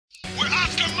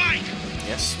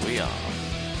Yes, we are.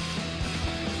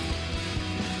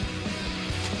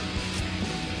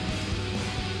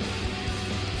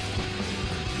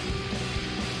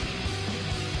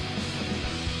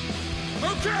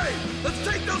 Okay, let's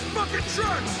take those fucking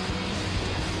trucks!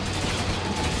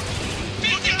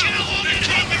 Beat the cow on the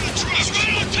top of the trucks!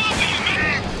 Right on top of you,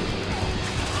 man!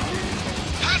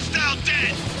 Hostile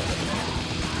dead!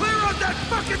 Clear out that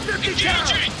fucking 50 cal!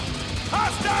 Engaging!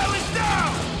 Hostile is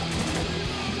down!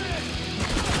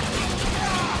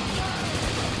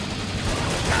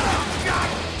 God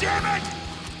damn it!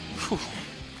 Whew.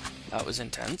 That was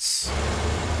intense.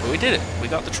 But we did it. We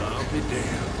got the truck. I'll be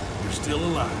damned. You're still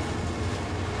alive.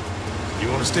 You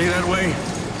want to stay that way?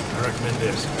 I recommend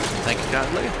this. Thank you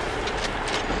kindly.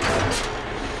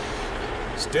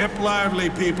 Step lively,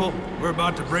 people. We're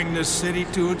about to bring this city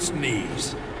to its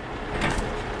knees.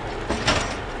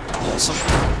 Awesome.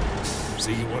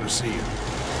 See you want to see it.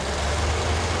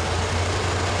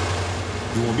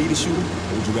 You want me to shoot him,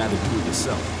 or would you rather do it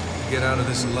yourself? Get out of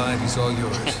this alive, he's all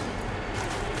yours.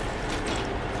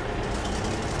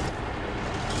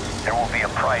 There will be a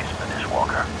price for this,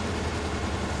 Walker.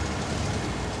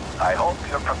 I hope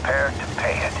you're prepared to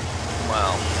pay it.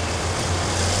 Well.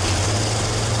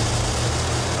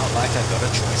 Not like I got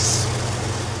a choice.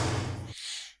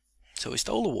 So we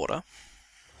stole the water.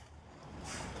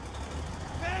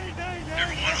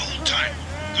 Everyone hold tight.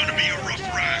 Gonna be a rough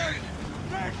ride.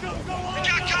 We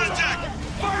got contact!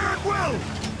 Fire at will!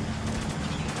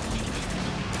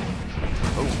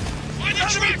 Find the Enemy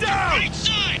tractor! down! Right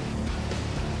side!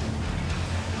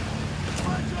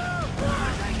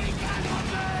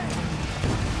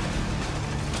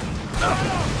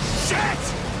 Shit!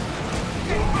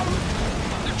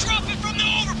 They're dropping from the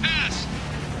overpass!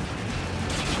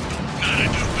 Gotta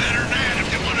do better than that if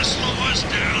they want to slow us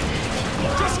down.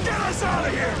 Just get us out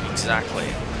of here! Exactly.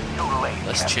 Too late,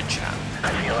 Let's Captain. chit-chat. I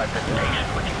feel I've been patient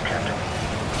with you, Captain.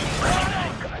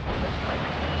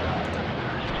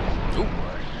 Ooh.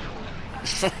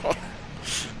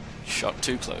 Shot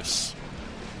too close.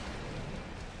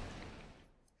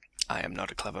 I am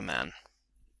not a clever man.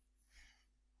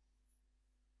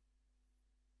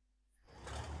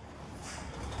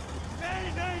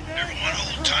 Everyone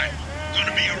hold tight.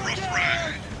 Gonna be a rough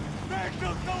ride. We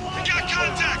got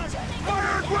contact!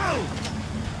 Fire at will!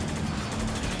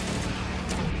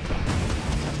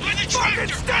 Find the Fucking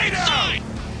tractor! stay Right down! side!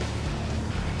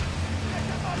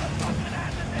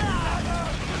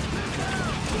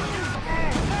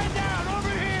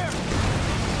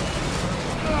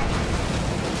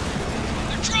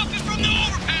 They're dropping from the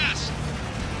overpass!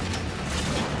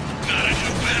 Gotta do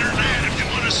better than that if they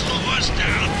want to slow us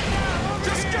down.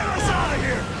 Just get us out of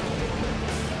here!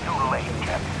 Too late,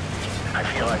 Captain. I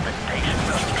feel I've been patient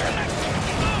enough, Captain.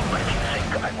 But if you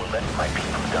think I will let my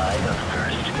people die of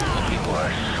thirst, you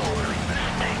are sorely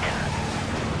mistaken.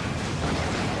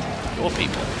 Your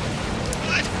people.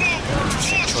 Let's move!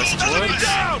 Choice of Enemy words.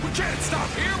 down! We can't stop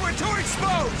here! We're too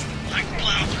exposed! I can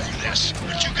plow through this,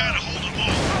 but you gotta hold them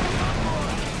all.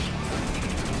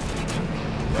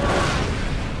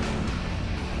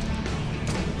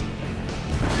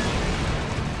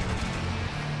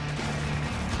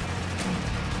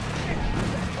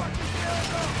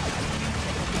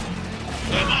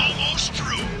 I'm almost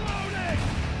through.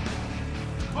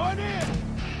 On in!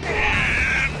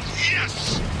 And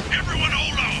yes! Everyone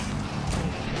hold on!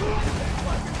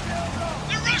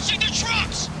 They're rushing the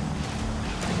trucks!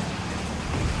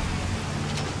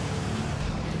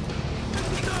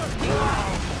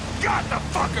 Got the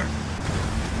fucker!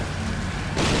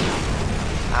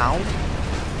 Ow.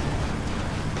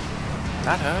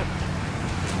 That hurt.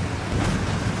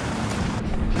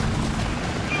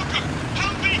 Walker!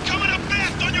 Humvee coming up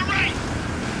fast on your right!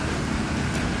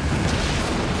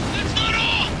 That's not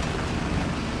all!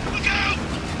 Look out!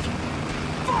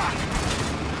 Fuck!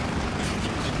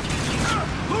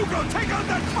 Lugo, take out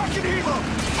that fucking Evo!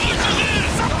 Watch your head!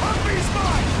 The Humvee's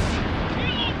mine!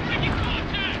 Helo breaking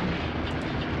contact!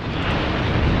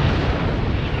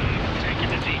 Taking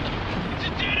the lead. It's a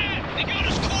dead end! They got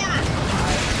us cornered!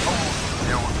 I told you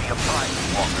there would be a price,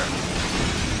 Walker.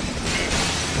 This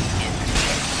is the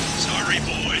case. Sorry,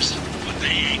 boys, but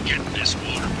they ain't getting this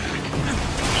water back.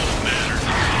 No matter the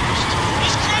cost.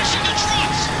 He's crashing the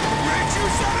trucks! Rich, you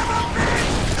son of a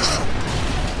bitch!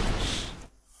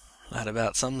 That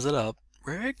about sums it up.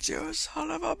 Riggs, you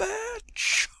son of a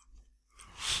bitch.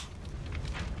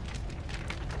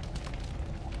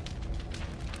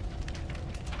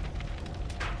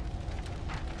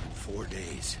 4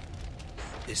 days,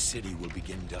 this city will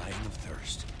begin dying of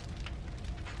thirst.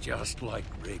 Just like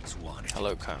Riggs wanted.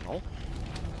 Hello, Colonel.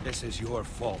 This is your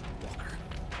fault, Walker.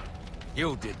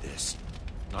 You did this.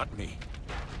 Not me.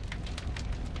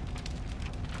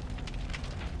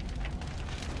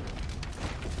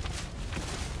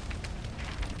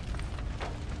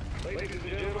 Ladies and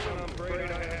gentlemen, I'm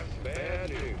afraid I have some bad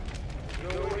news.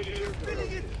 There's no way to sugarcoat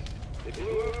this. They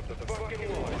blew up the fucking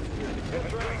water.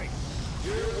 That's right.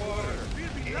 Your water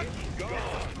is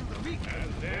gone.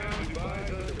 As now Dubai's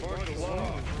under martial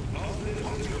law. All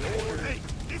citizens are ordered. Hey,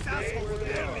 this asshole will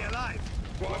barely alive.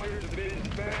 Squadrons have been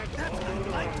dispatched all over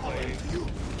the place.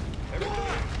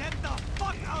 Get the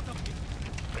fuck out of here!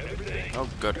 Everything Oh,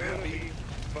 good. will be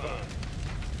fine.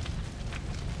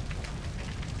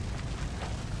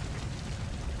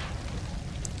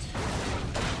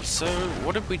 So,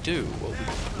 what did we do? Well,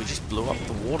 we just blew up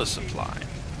the water supply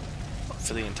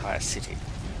for the entire city.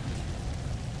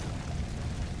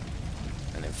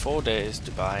 And in 4 days,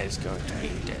 Dubai is going to be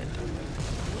dead.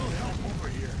 We'll help over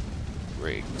here.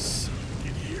 Riggs. I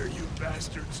can hear you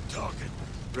bastards talking.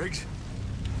 Riggs?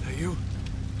 Are you?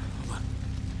 Hold on.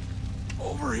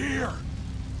 Over here!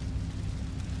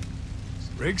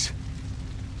 Riggs?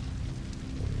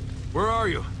 Where are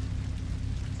you?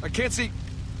 I can't see...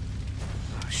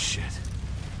 Oh, shit.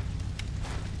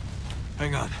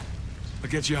 Hang on. I'll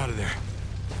get you out of there.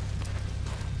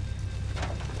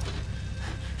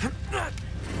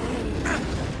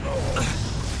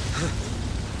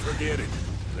 Forget it.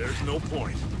 There's no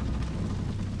point.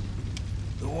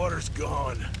 The water's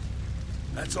gone.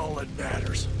 That's all that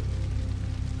matters.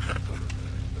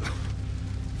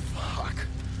 Fuck.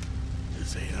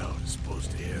 This ain't how it's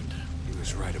supposed to end. He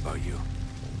was right about you.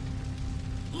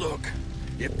 Look,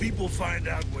 if people find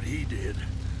out what he did,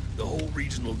 the whole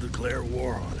region will declare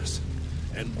war on us.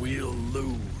 And we'll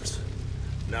lose.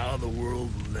 Now the world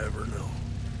will never know.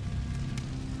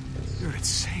 You're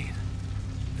insane.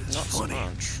 It's Not so funny.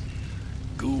 much.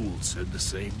 Gould said the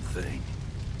same thing.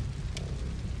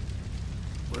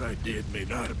 What I did may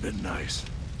not have been nice,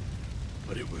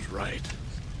 but it was right.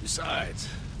 Besides,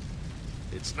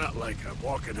 it's not like I'm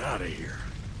walking out of here.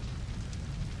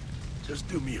 Just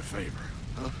do me a favor,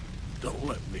 huh? Don't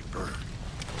let me burn.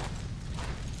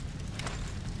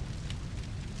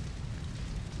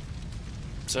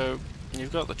 So,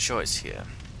 you've got the choice here.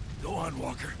 Go on,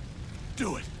 Walker.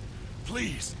 Do it.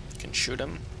 Please. You can shoot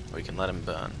him, or you can let him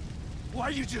burn. Why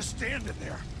are you just standing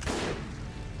there?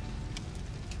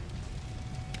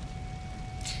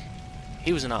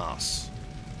 He was an arse.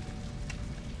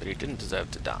 But he didn't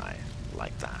deserve to die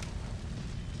like that.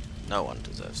 No one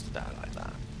deserves to die like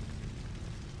that.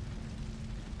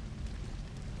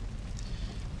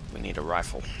 We need a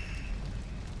rifle.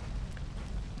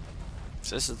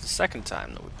 So this is the second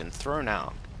time that we've been thrown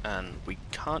out, and we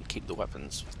can't keep the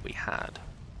weapons we had.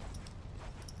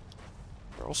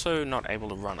 We're also not able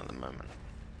to run at the moment.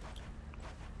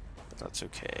 But that's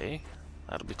okay.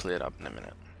 That'll be cleared up in a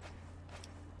minute.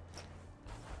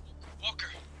 Walker!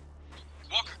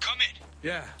 Walker, come in!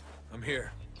 Yeah, I'm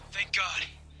here. Thank God.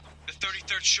 The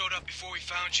 33rd showed up before we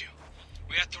found you.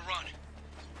 We had to run.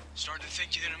 Started to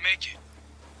think you didn't make it.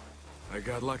 I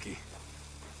got lucky.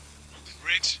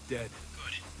 Riggs? Dead.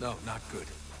 Good. No, not good.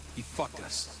 He fucked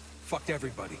us. Fucked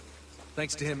everybody.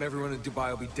 Thanks to him, everyone in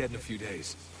Dubai will be dead in a few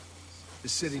days. The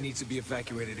city needs to be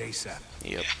evacuated ASAP.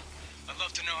 Yep. Yeah. I'd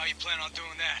love to know how you plan on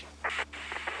doing that.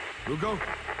 Lugo?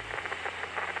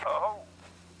 Oh,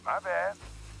 my bad.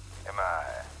 Am I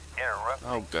interrupting?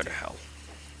 Oh, go to hell.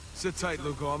 Sit tight,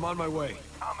 Lugo. I'm on my way.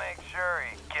 I'll make sure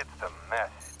he gets the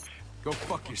message. Go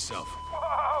fuck yourself.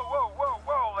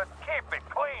 Whoa, let's keep it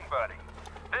clean, buddy.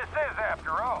 This is,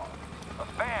 after all, a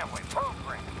family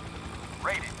program.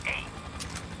 Rated 8.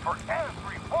 For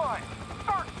everyone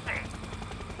thirsty.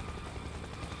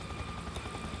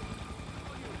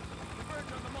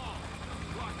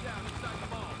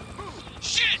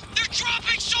 Shit! They're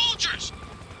dropping soldiers!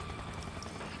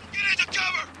 Get into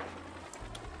cover!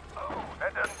 Oh,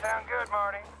 that doesn't sound good,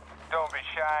 Marty. Don't be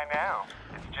shy now.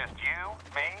 It's just you,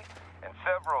 me, and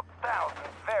several thousand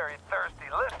very thirsty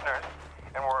listeners,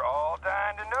 and we're all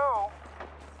dying to know.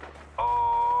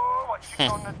 Oh, what you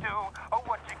gonna do? Oh,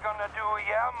 what you gonna do?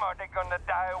 Yeah, Marty gonna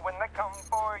die when they come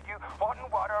for you. Wanting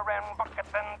water and buckets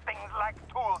and things like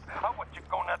tools. Oh, what you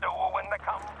gonna do when they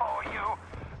come for you?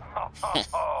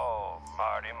 Oh,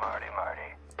 Marty.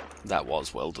 That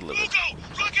was well delivered. Lugo!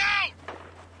 Look out!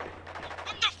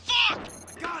 What the fuck?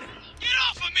 Got it! Get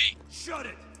off of me! Shut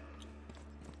it!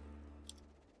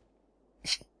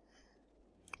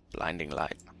 Blinding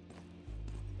light.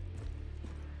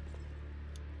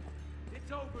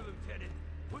 It's over, Lieutenant.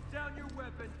 Put down your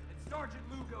weapon, and Sergeant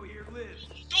Lugo here lives.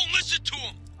 Don't listen to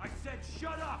him! I said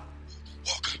shut up!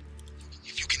 Walker,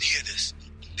 if you can hear this,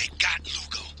 they got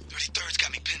Lugo. 33rd's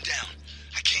got me pinned down.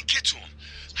 I can't get to him.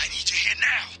 I need you here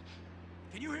now.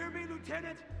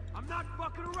 not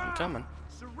fucking around. I'm coming.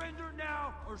 Surrender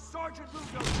now, or Sergeant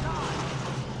Lugo dies.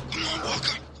 Come on,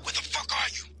 Walker. Where the fuck are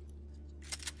you?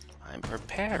 I'm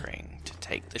preparing to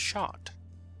take the shot.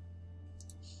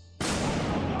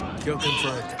 Kill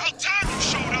confirmed. About time you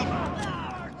showed up.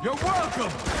 You're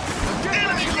welcome! Now get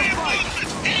back in the Enemy fight!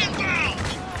 movement inbound.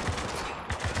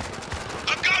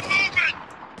 I've got movement.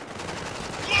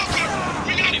 Walker,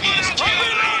 we got enemies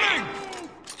Reloading!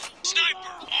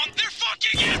 Sniper on. They're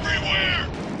fucking everywhere.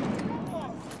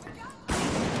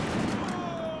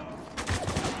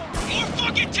 More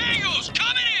fucking tangos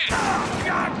coming in.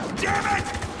 God damn it!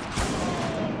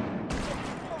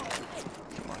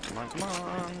 Come on, come on, come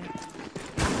on.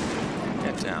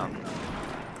 Get down.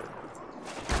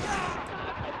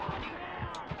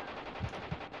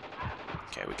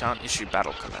 Okay, we can't issue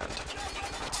battle command.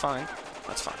 That's fine.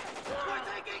 That's fine.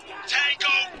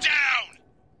 Tango down.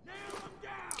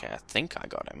 Okay, I think I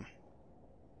got him.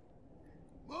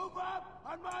 Move up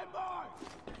on my mark.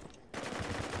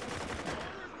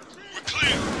 We're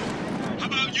clear. How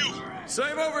about you?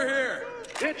 Same over here!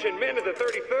 Attention men of the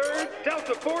 33rd,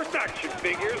 Delta Force action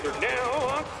figures are now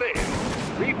on sale.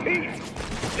 Repeat,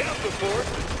 Delta Force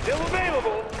is still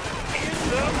available in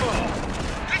the mall.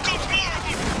 Here comes more of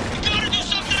them. We gotta do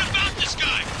something about this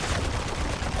guy.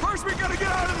 First we gotta get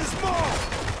out of this mall!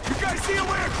 You guys see a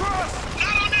way across?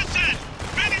 Not on this end.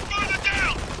 Many further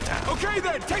down. Okay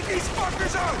then, take these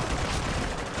fuckers out!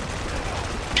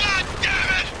 God damn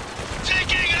it!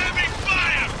 Taking heavy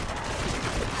fire.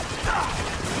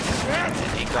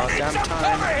 Any goddamn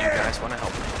time you guys want to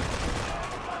help me.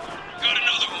 Got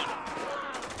another one.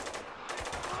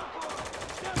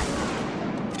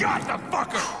 Got the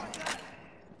fucker!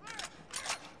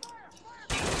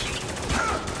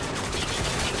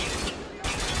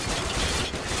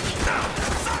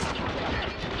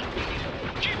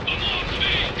 Keep them off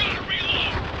me. Gotta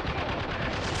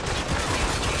reload.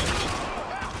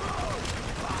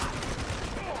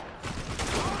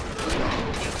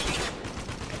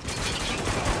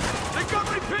 They got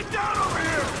me pinned down over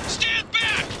here! Stand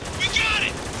back. We got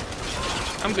it.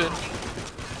 I'm good.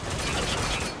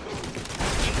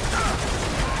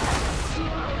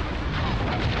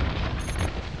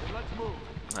 Let's move.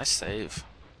 Nice save.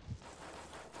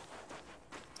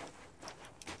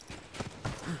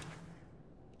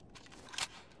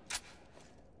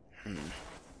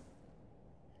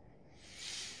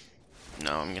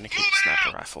 No, I'm gonna keep the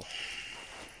sniper rifle.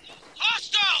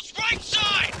 Hostiles, right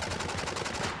side.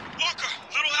 Walker,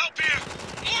 little help here.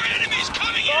 More enemies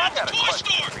coming in I at the got a toy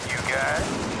question store. for you guys.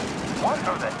 What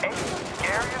are the 8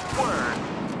 scariest words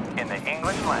in the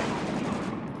English language?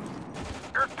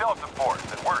 You're Delta Force,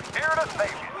 and we're here to save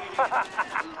you.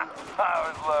 I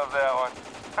always love that one.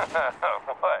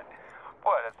 What?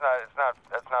 What?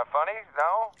 That's not funny?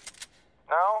 No?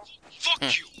 No? Fuck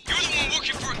you. You're the one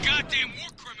working for a goddamn war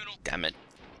criminal. Damn it.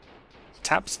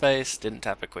 Tap space, didn't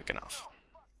tap it quick enough.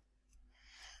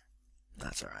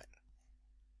 That's alright.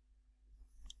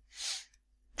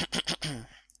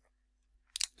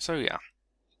 So yeah.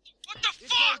 What the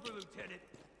It's fuck? over, Lieutenant.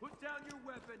 Put down your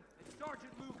weapon, and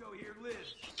Sergeant Lugo here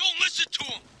lives. Don't listen to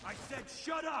him. I said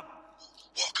shut up.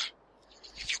 Walker,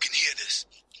 if you can hear this,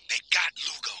 they got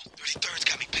Lugo. 33rd's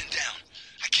got me pinned down.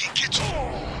 I can't get to him.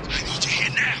 I need you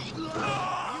here now. You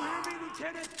hear me,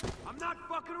 Lieutenant? I'm not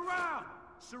fucking around.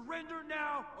 Surrender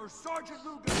now, or Sergeant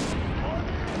Lugo.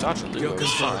 Sergeant Lugo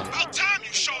is fine. About time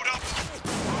you showed up.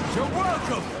 You're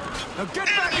welcome! Now get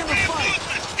back in the fight!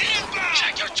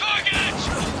 Check your targets!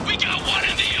 We got one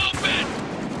in the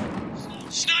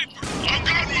open! Sniper! I've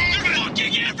got movement! They're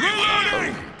fucking everywhere!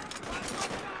 Reloading!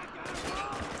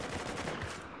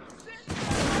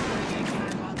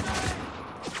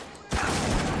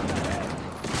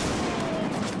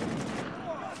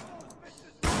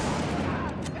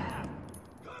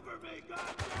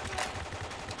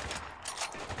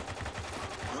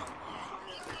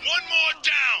 One more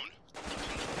down!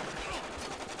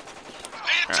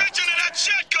 Pay attention to that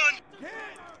shotgun!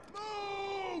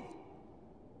 Move!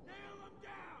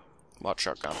 What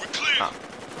shotgun? We're clear. Ah,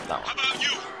 that How one. about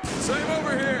you? Same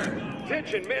over here!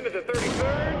 Attention men of the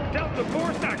 33rd, Delta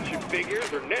Force action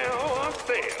figures are now on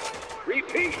sale.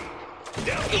 Repeat,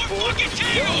 Delta More Force fucking is still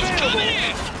tangos available coming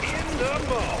in! in the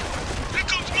mall. Here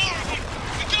comes more of them!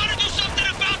 We gotta do something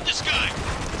about this guy!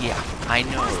 Yeah, I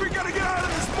First know. we gotta get out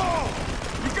of this mall!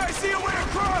 You guys see a way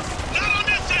across? Not on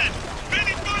this end!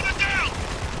 Many further down!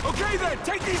 Okay then,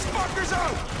 take these fuckers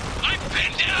out! I'm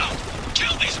pinned down!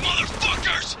 Kill these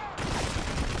motherfuckers!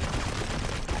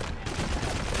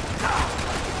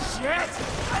 Shit!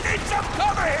 I need some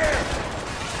cover here!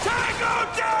 Tango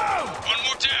down! One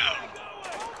more down!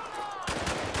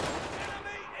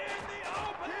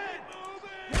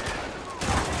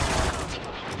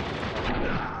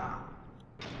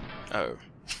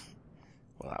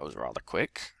 was rather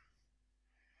quick.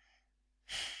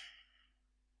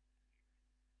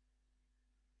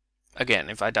 Again,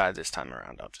 if I die this time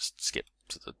around, I'll just skip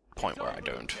to the point where I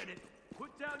don't.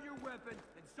 Put down your weapon,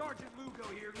 and Sergeant Lugo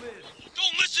here lives.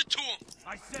 Don't listen to him!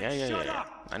 I said shut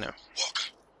up! I know. Walker,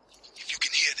 if you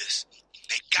can hear this,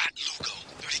 they got Lugo.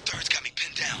 33rd's got me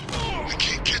pinned down. I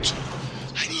can't catch him.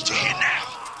 I need you here now.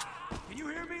 Can you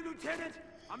hear me, Lieutenant?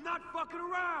 I'm not fucking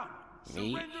around.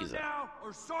 Me Surrender either. now,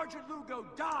 or Sergeant Lugo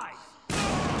dies.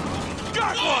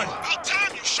 Got one! About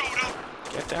time you showed up.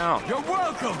 Get down. You're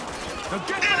welcome! Now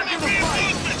get back in the fight!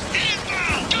 Reinforcements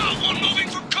inbound! Got one moving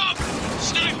for cover!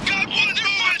 Snipe got one!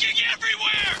 They're fucking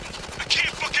everywhere! I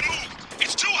can't fucking move!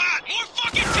 It's too hot! More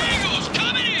fucking tangos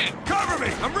coming in! Cover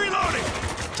me! I'm reloading!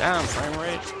 Down, frame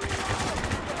rate.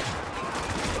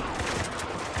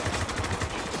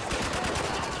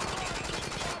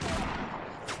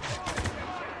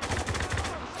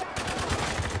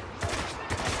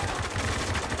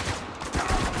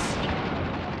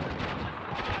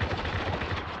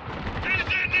 He's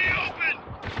in the open!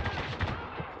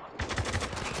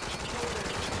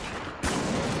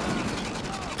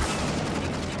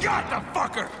 Got the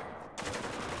fucker!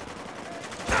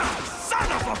 Ah,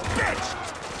 son of a bitch!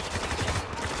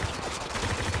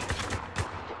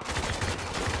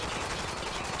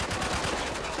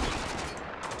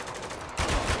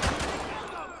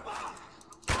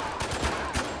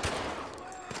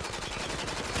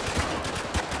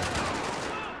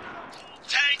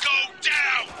 Tango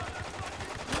down!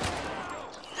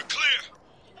 We're clear.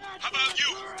 How about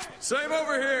you? Same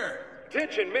over here!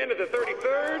 Attention men of the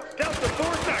 33rd, Delta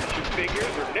Force action figures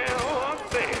are now on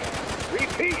sale.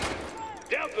 Repeat,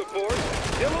 Delta Force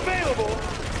still available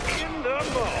in the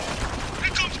mall.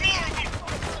 Here comes more of them!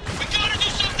 We gotta do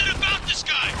something about this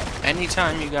guy!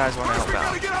 Anytime you guys want to First, we help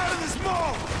gotta out. get out of this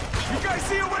mall! You guys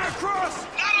see a way across?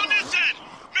 Not on this end!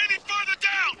 Maybe further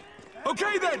down!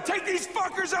 Okay then, take these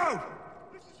fuckers out!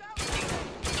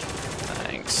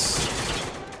 Thanks.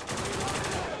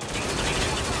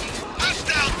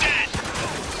 Hostile dead!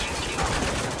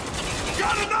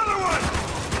 Got another one!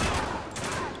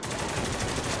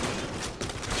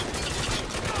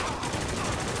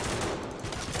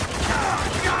 Ah,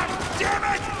 God damn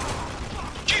it!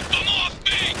 Keep them off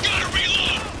me! Gotta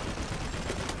reload!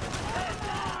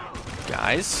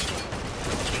 Guys,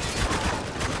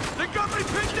 They got me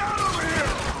pinned down over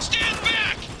here! Stand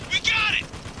back! We got it!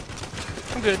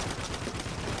 I'm good.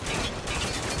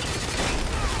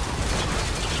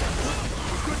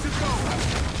 We're good to go.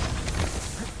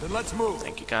 Then let's move.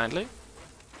 Thank you kindly.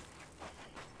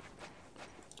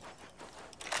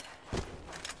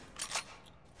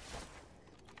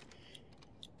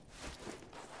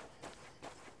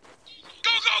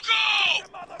 Go, go, go!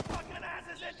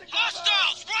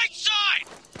 Hostiles, right side!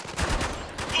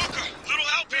 Walker, little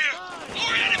help here!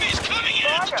 More enemies coming in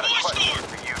I at the got a toy question store!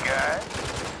 for you guys.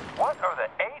 What are the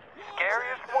 8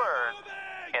 scariest words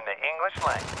in the English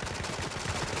language?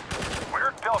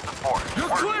 We're Delta Force. You're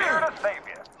We're clear. here to save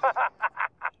you.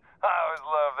 I always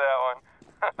love that one.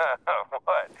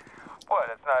 What? What?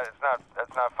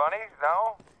 That's not funny?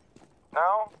 No?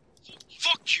 No?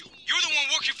 Fuck you! You're the one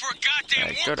working for a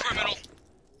goddamn Hey, war go to criminal!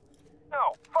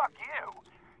 No, fuck you.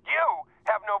 You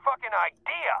have no fucking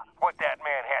idea what that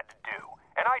man had to do.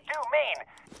 And I do mean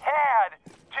had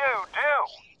to do.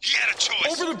 He had a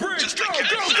choice! Over the bridge! Just Go, like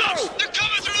go, heads go! up! They're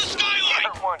coming through the skyline!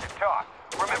 You're one to talk.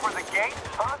 Remember the gate?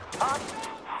 Huh?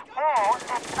 What's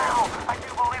that sound? I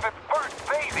do believe it's Bert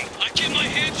bathing. I get my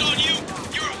hands on you,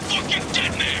 you're a fucking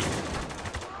dead man!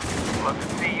 Love to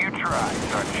see you try,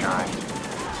 sunshine.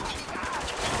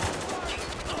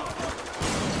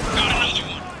 Got another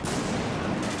one!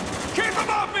 Keep him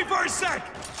off me for a sec!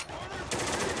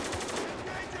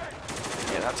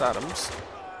 Yeah, that's Adams.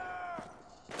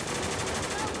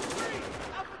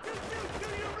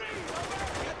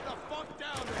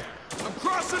 I'm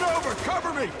crossing over!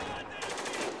 Cover me!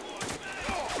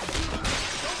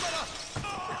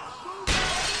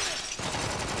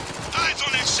 Eyes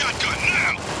on that shotgun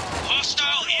now!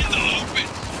 Hostile in the open!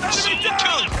 Enemy Someone down!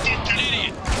 kill that fucking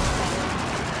idiot!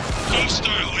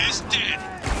 Hostile is dead!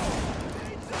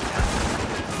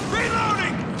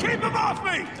 Reloading! Keep him off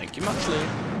me! Thank you muchly.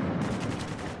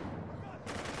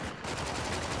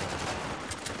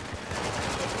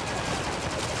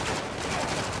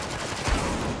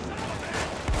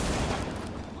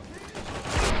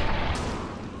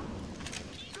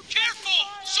 Careful!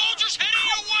 Soldiers heading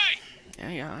your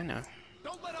way! Yeah, I know.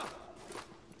 Don't let up!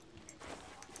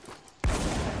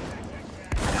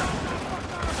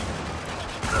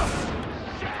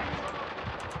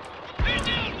 Stay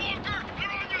down, Walker!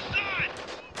 They're on your side!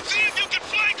 See if you can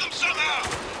flank them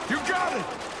somehow!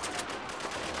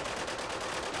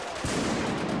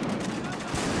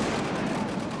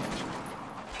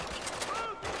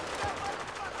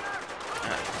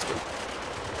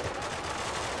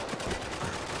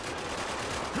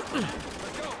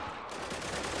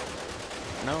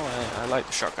 like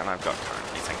the shotgun I've got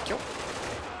currently, thank you.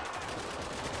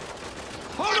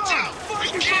 Watch out!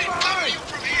 We can't cover you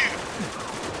from here!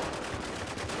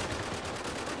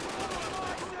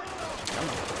 Come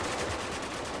on.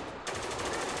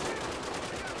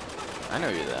 I know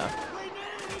you're there.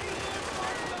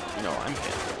 You know I'm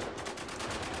here.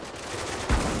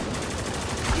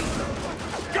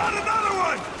 Got another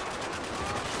one!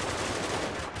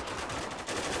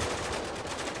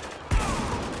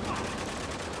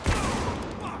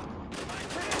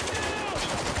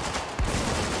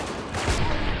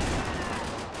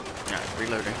 Alright,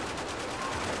 reloading.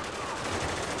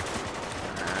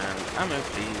 And ammo,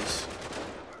 please.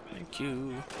 Thank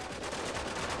you.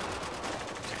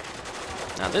 Okay.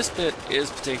 Now this bit is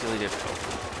particularly difficult.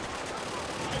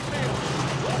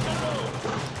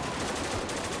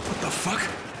 What the fuck?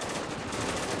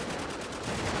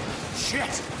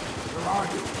 Shit! Where are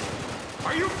you?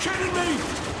 Are you kidding me?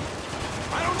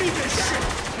 I don't need this shit!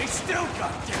 They still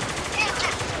got down!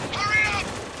 Walker! Hurry up!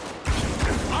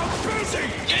 I'm busy!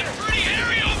 Get pretty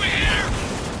hairy over here!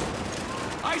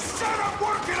 I said I'm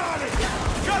working on it!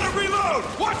 Gotta reload!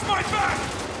 Watch my back!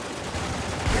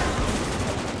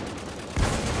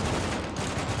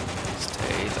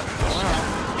 Stay the hell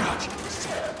out. Gotcha.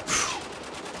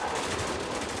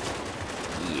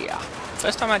 Yeah.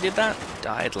 First time I did that,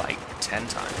 died like 10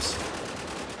 times.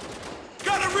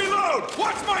 Gotta reload!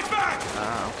 Watch my back!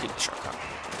 I'll keep the shotgun.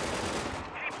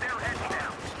 Keep their heads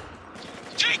down.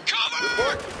 Take cover!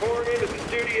 Reports are pouring into the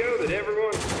studio that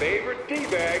everyone's favorite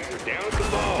teabags are down at the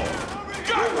mall.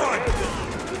 Got one!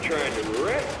 They're trying to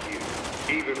rescue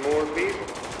even more people.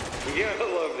 You gotta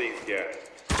love these guys.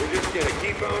 We're just gonna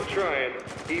keep on trying,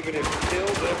 even if it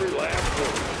kills every last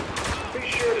one. Be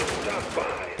sure to stop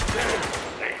by and thanks.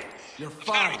 You're Barry,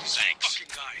 fine. this fucking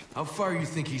guy. How far you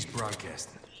think he's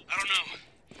broadcasting? I don't know,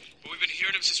 but we've been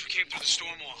hearing him since we came through the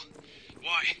storm wall.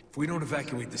 Why? If we don't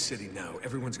evacuate the city now,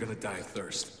 everyone's gonna die of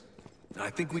thirst. And I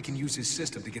think we can use his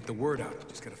system to get the word out.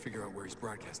 Just gotta figure out where he's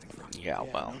broadcasting from. Yeah,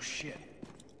 well. No shit.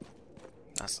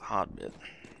 That's the hard bit.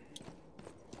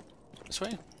 This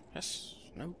way? Yes?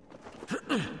 No?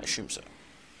 I assume so.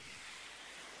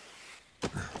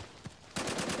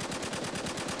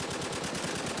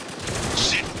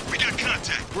 Shit! We got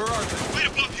contact! Where are they? Right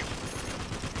above you!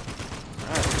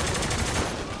 Alright.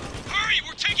 Hurry!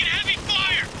 We're taking heavy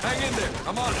fire! Hang in there.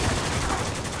 I'm on it.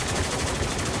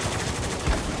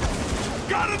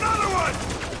 Got another one!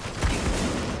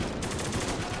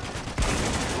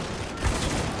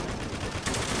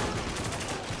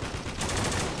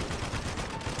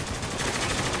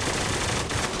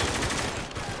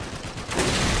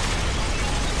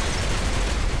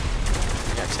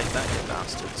 Yeah, take that, you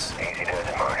bastards. Easy does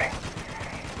it, Marty.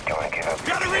 Don't want to give up.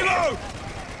 Gotta reload!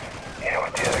 You don't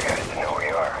want the other guys to know where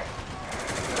you are.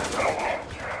 I mean,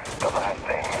 the last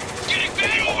thing. Getting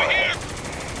bad over here!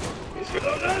 It's for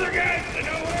those other guys to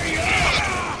know where you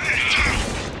are!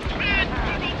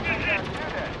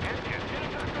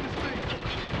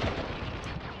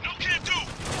 No can do!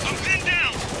 I'm pinned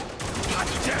down! God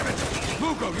damn it!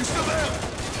 Lugo, you still there?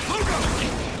 Lugo!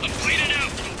 I'm bleeding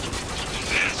out! I'm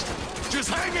fast! Just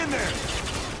hang in there!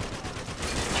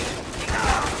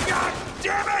 Ah, God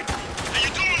damn it! How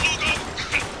you doing, Lugo?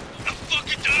 I'm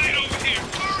fucking dying over here!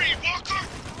 Hurry, Walker!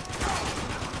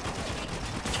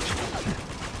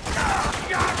 Ah,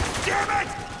 God damn it!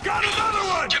 Got another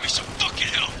one! Give me some fucking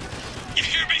help! You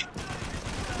hear me?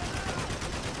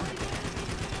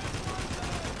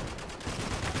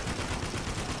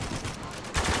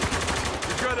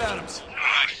 You're good, Adams.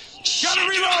 Alright. Gotta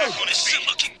reload! This isn't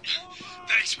looking...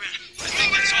 Thanks, man. I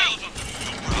think that's all of them.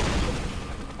 No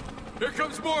problem. Here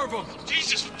comes more of them.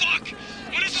 Jesus, fuck!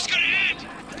 When is this gonna end?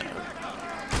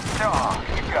 Dog,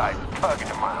 you guys tugging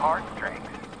at my heartstrings.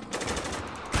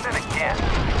 Then again,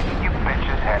 you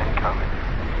bitches had it coming.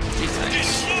 Gee, It's thanks.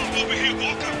 slow over here,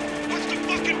 Walker. What's the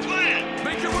fucking plan?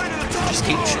 Make your way to the top Just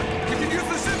keep floor! shooting. You can use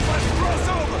the zip line to cross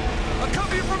over! I'll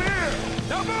cover you from here!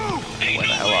 Now move! Ain't Where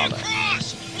the no hell way are they? across!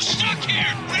 We're stuck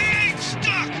here! We ain't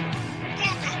stuck!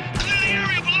 Walker, clear the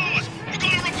area below us! We're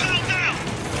gonna rappel down!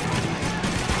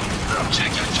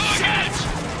 Check your targets!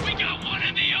 We got one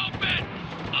in the open!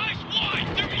 Eyes wide!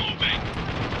 They're moving!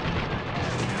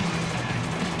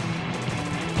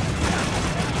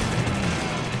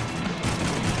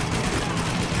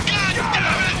 God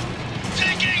damn it!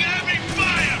 Taking heavy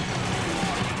fire!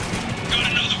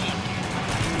 Got another one!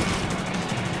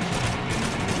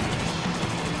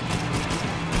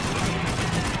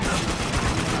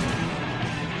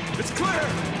 It's clear!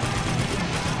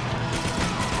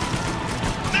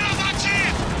 Now that's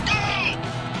it!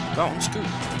 Go! Go on, scoot.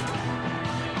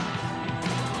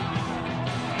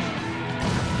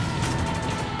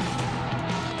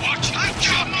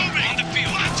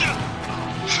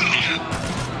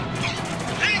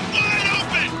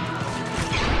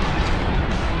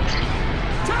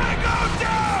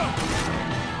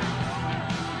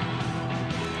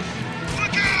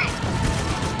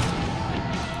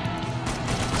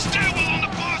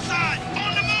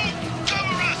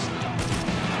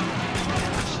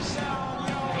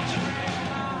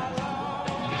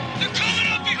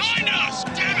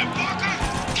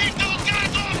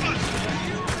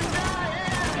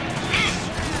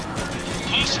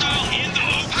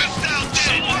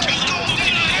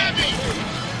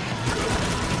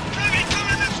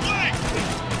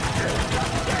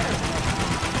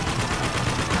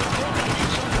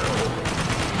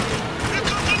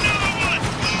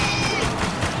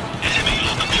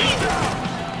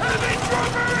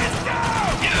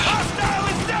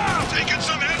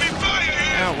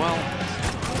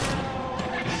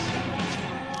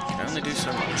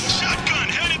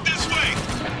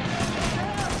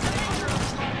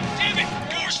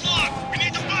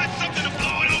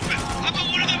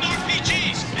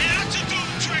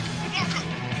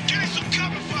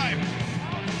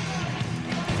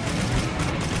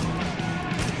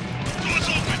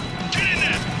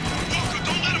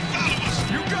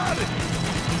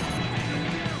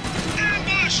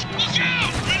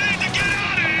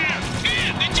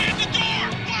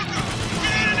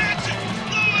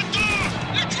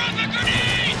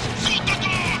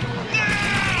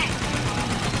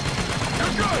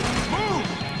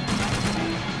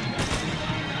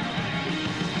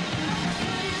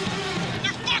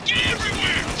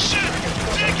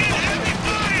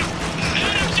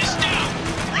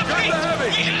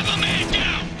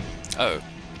 Oh.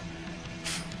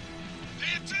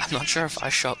 I'm not sure if I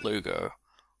shot Lugo,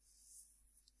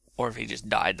 or if he just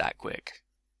died that quick.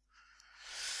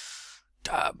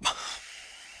 Damn.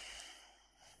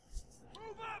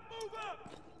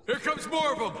 Here comes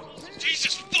more of them!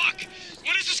 Jesus fuck!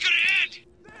 When is this gonna end?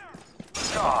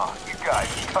 Aw, you guys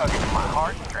are tugging at my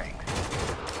heartstrings.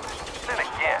 Then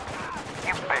again,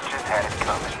 you bitches had it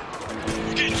coming.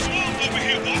 We're getting swamped over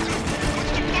here, Walker.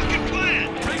 What's the fucking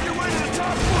plan? Make your way to the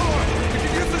top floor! You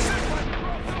can use the zip line.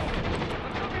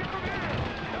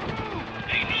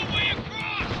 Ain't no way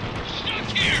across! We're stuck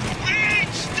here! We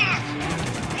ain't stuck!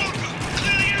 Walker,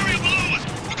 clear the area below us!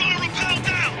 We're gonna rappel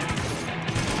down!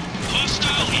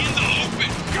 Hostile in the open!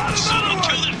 Got another Someone one!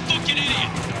 kill that fucking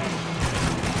idiot!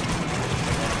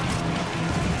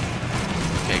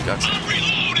 Okay, gotcha. I'm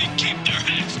reloading! Keep their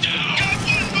heads down! Got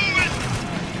one moving!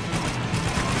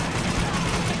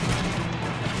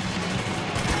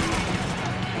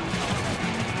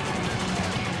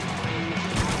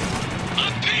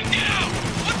 I'm pinned down!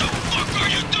 What the fuck are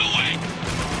you doing?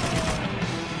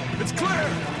 It's clear!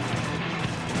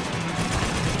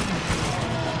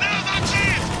 Now's our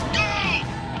chance! Go!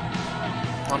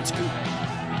 On scoop.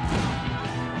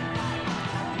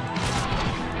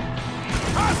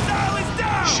 Hostile is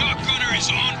down! Shotgunner is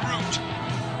en route.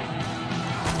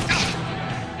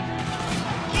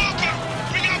 Walker,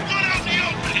 we got one out in the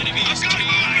open. Enemy is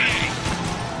KIA.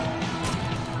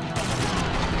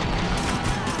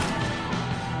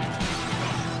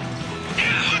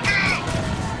 Yeah, look out!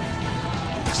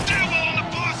 Stairwell on the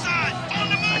far side. On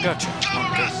the move. I got you.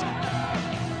 Cover Okay. us.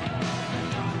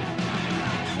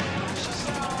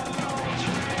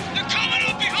 They're coming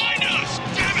up behind us.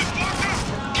 Damn it, Walker!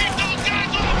 Keep those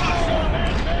guys off us.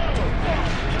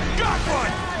 Got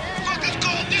one! Fuckers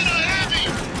called in a heavy!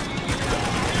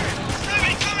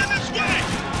 Heavy coming this way!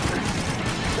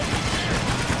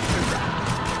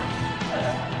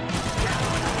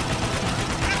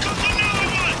 Here comes another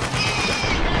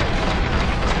one!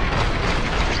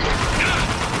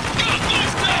 God,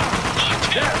 look back! Lock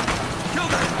him! There! Kill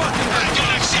that fucking I'm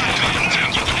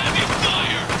taking heavy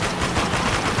fire!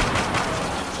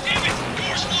 Damn it!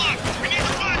 Door's locked! We need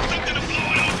to find something to blow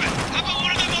it open! How about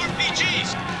one of them RPGs?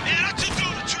 Yeah, that should do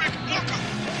the trick! Walker,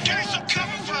 give me some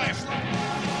cover fire!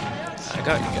 I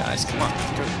got you guys. Come on.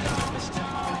 Go.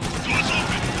 Door's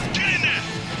open! Get in there!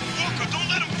 Walker, don't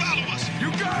let them follow us! You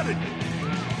got it!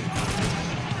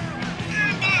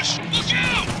 Ambush! Look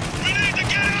out! We need to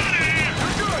get out of here!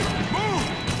 You're good! Move!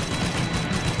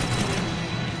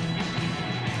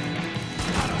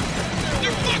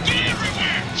 They're fucking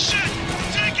everywhere! Shit!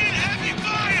 Taking heavy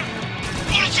fire!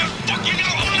 Watch your fucking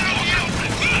out on the open!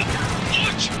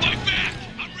 Watch my back!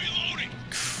 I'm reloading!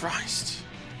 Christ.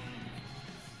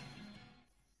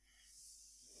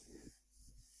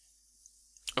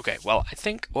 Okay, well, I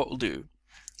think what we'll do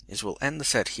is we'll end the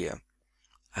set here,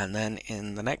 and then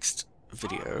in the next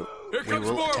video, Here we comes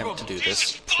will more of attempt to them. do this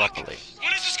Jesus fuck! properly.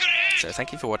 When is this gonna end? So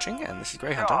thank you for watching, and this is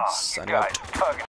Grey Hunter, Aw, you signing guys out. are tugging